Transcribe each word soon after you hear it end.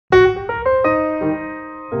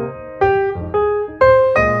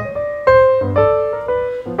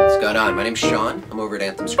my name's Sean. I'm over at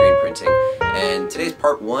Anthem Screen Printing, and today's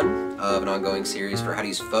part one of an ongoing series for how to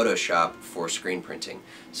use Photoshop for screen printing.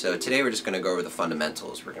 So today we're just going to go over the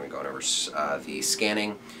fundamentals. We're going to go over the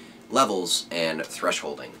scanning, levels, and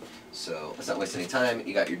thresholding. So let's not waste any time.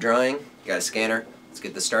 You got your drawing, you got a scanner. Let's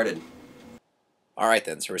get this started. Alright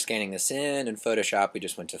then, so we're scanning this in Photoshop. We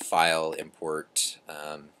just went to File, Import.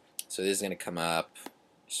 So this is going to come up.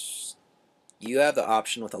 You have the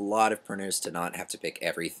option with a lot of printers to not have to pick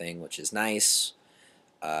everything, which is nice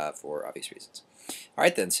for obvious reasons.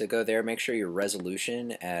 Alright then, so go there, make sure your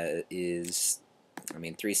resolution is,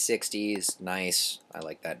 360 is nice. I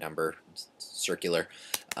like that number. It's circular.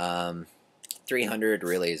 300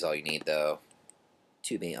 really is all you need though,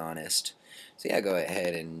 to be honest. So yeah, go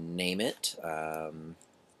ahead and name it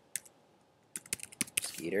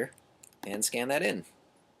Skeeter and scan that in.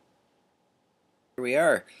 Here we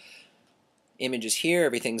are. Image is here,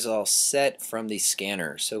 everything's all set from the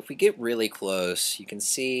scanner. So if we get really close, you can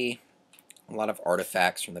see a lot of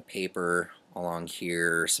artifacts from the paper along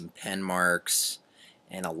here, some pen marks,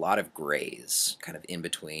 and a lot of grays kind of in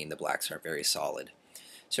between. The blacks aren't very solid.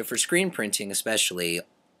 So for screen printing especially,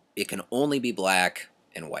 it can only be black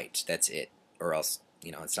and white. That's it. Or else,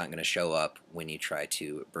 it's not going to show up when you try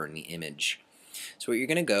to burn the image. So what you're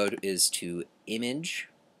going to go is to Image,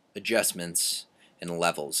 Adjustments, and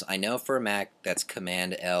Levels. I know for a Mac that's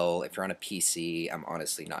Command L. If you're on a PC, I'm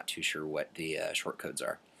honestly not too sure what the shortcodes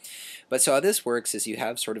are. But so how this works is you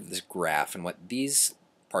have sort of this graph, and what these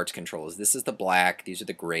parts control is this is the black, these are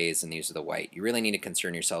the grays, and these are the white. You really need to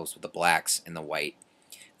concern yourselves with the blacks and the white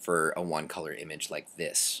for a one-color image like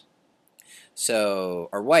this. So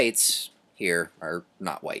our whites here are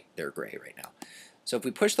not white, they're gray right now. So if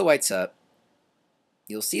we push the whites up,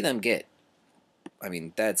 you'll see them get,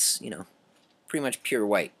 that's, pretty much pure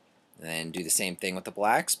white. And then do the same thing with the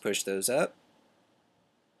blacks, push those up.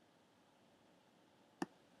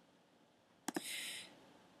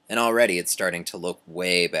 And already it's starting to look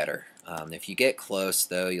way better. If you get close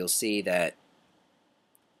though, you'll see that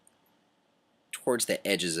towards the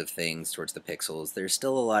edges of things, towards the pixels, there's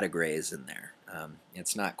still a lot of grays in there.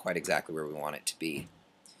 It's not quite exactly where we want it to be.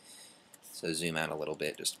 So zoom out a little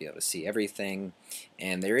bit just to be able to see everything.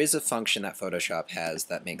 And there is a function that Photoshop has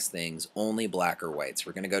that makes things only black or white. So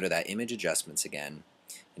we're going to go to that Image Adjustments again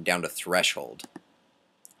and down to Threshold.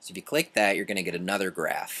 So if you click that, you're going to get another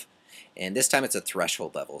graph. And this time it's a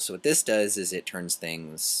threshold level. So what this does is it turns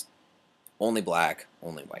things only black,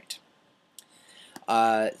 only white.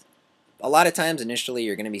 A lot of times initially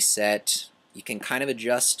you're going to be set. You can kind of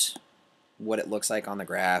adjust what it looks like on the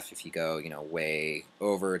graph. If you go, way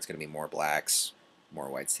over, it's going to be more blacks, more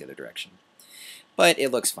whites the other direction. But it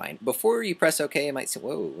looks fine. Before you press OK, it might say,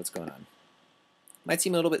 whoa, what's going on? Might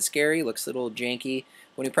seem a little bit scary, looks a little janky.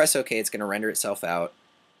 When you press OK, it's going to render itself out.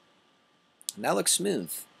 And that looks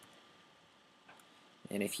smooth.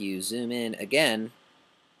 And if you zoom in again,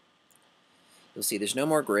 you'll see there's no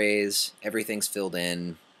more grays, everything's filled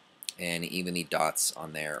in, and even the dots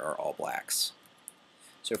on there are all blacks.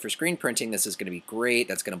 So for screen printing, this is going to be great.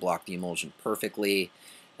 That's going to block the emulsion perfectly,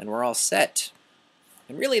 and we're all set.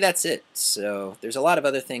 And really, that's it. So there's a lot of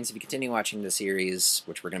other things. If you continue watching the series,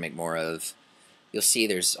 which we're going to make more of, you'll see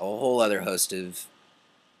there's a whole other host of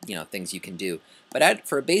things you can do. But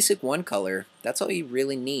for a basic one color, that's all you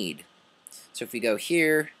really need. So if we go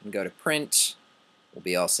here and go to Print, we'll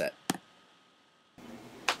be all set.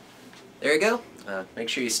 There you go. Make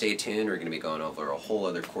sure you stay tuned. We're going to be going over a whole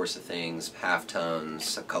other course of things,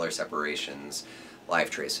 halftones, color separations, live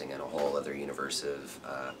tracing, and a whole other universe of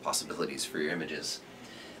possibilities for your images.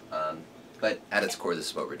 But at its core, this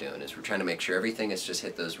is what we're doing, is we're trying to make sure everything has just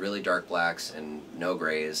hit those really dark blacks and no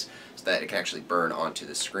grays so that it can actually burn onto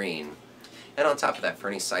the screen. And on top of that, for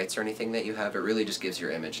any sites or anything that you have, it really just gives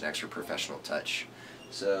your image an extra professional touch.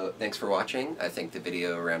 So thanks for watching. I think the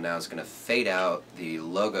video around now is going to fade out. The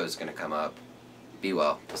logo is going to come up. Be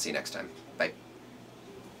well. We'll see you next time.